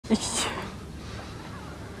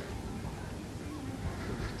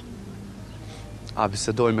A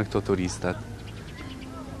bisedoj me këto turistët.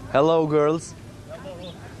 Hello girls.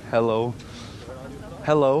 Hello.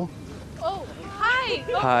 Hello. Oh, hi.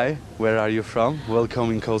 Hi. Where are you from?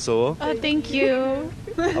 Welcome in Kosovo. Oh, thank you.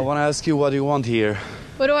 I want to ask you what you want here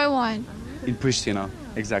What do I want? in Pristina.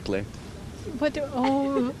 Exactly. What do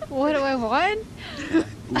I want?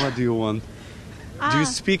 What do you want? Do you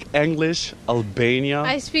speak English, Albania?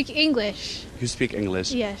 I speak English. You speak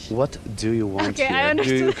English? Yes. What do you want Okay, here? I Do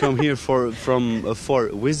you understood. come here for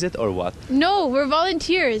visit or what? No, we're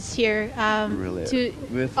volunteers here. Really? To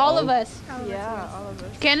With all of us. Yeah, all of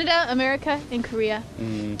us. Canada, America, and Korea.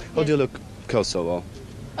 How do you look Kosovo?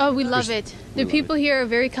 Oh, we love it. The love people here are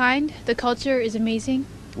very kind. The culture is amazing.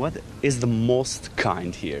 What is the most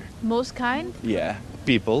kind here? Most kind Yeah.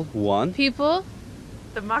 People, one. people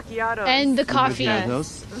The macchiato. and the coffee.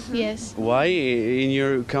 Macchiatos. Yes. Why in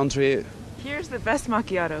your country Here's the best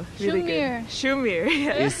macchiato. Really good. Shumir.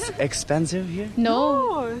 Yeah. is expensive here? No,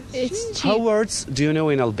 Oh, it's How cheap. words do you know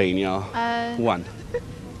in Albania? One.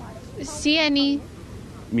 CNE.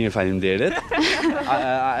 Mirë faleminderit.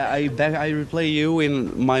 I replay you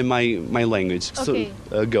in my language. Okay.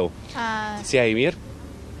 So go. Si ai mirë?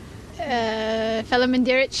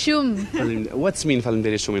 Faleminderit shumë. What's mean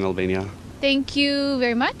faleminderit shumë in Albania? Thank you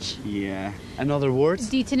very much. Yeah. Another words?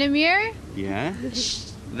 Ditën e mirë. Yeah.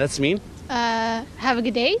 That's mean. Have a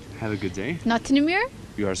good day. Have a good day. Natën e mirë.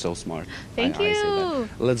 You are so smart. Thank I say you.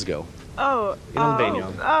 that. Let's go. Oh. In Albania.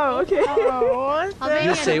 Oh, okay. Albania.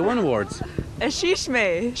 You say one word.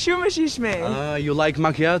 Shishme. Shumë shishme. You like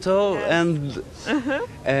macchiato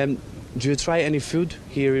and do you try any food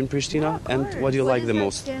here in Pristina? And what do you like the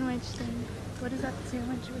most? Sandwich thing? What is that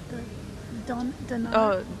sandwich with the doner?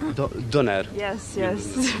 Oh, Doner. yes.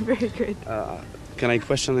 Very good. Can I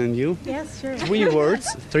question you? Yes, sure.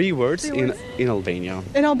 Three words in Albania.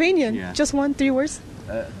 In Albanian? Yeah. Just one, 3 words?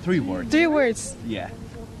 3 words. 3 words. Yeah.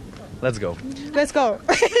 Let's go. Let's go.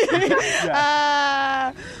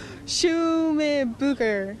 Shume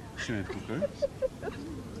Booker.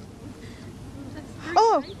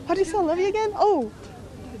 Oh, how do you spell love you again? Oh,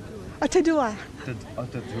 Atadua.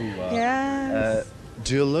 Yes.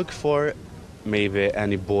 Do you look for maybe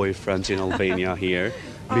any boyfriend in Albania here?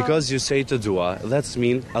 Because you say Tadua, that's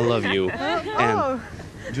mean I love you. And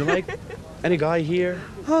do you like any guy here?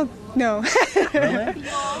 Oh, no. Really?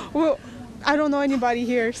 Well, I don't know anybody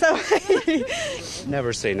here, so.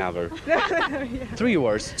 Never say never. 3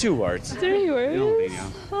 words, 2 words. 3 words. In Albania.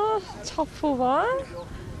 Chapovan.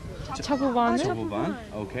 Choboban,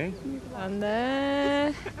 okay. And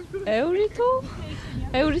then Eurito.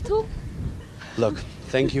 Look,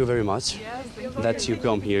 thank you very much that you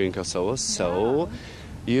come here in Kosovo. So,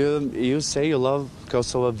 you say you love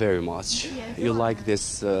Kosovo very much. You like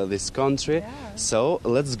this country. So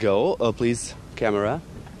let's go. Please, camera.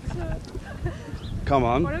 Come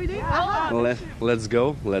on. What are we doing? Let's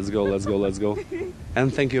go.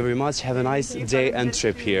 And thank you very much. Have a nice day and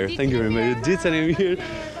trip here. Thank you very much. Ditën e mirë.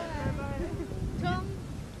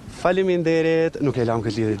 Faleminderit. Nuk e lam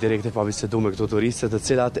këtë lidhje direkte pa bisedu me këto turistët të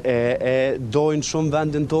cilat e dojnë shumë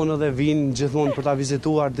vendin tonë dhe vinë gjithmonë për ta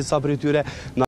vizituar disa prej tyre.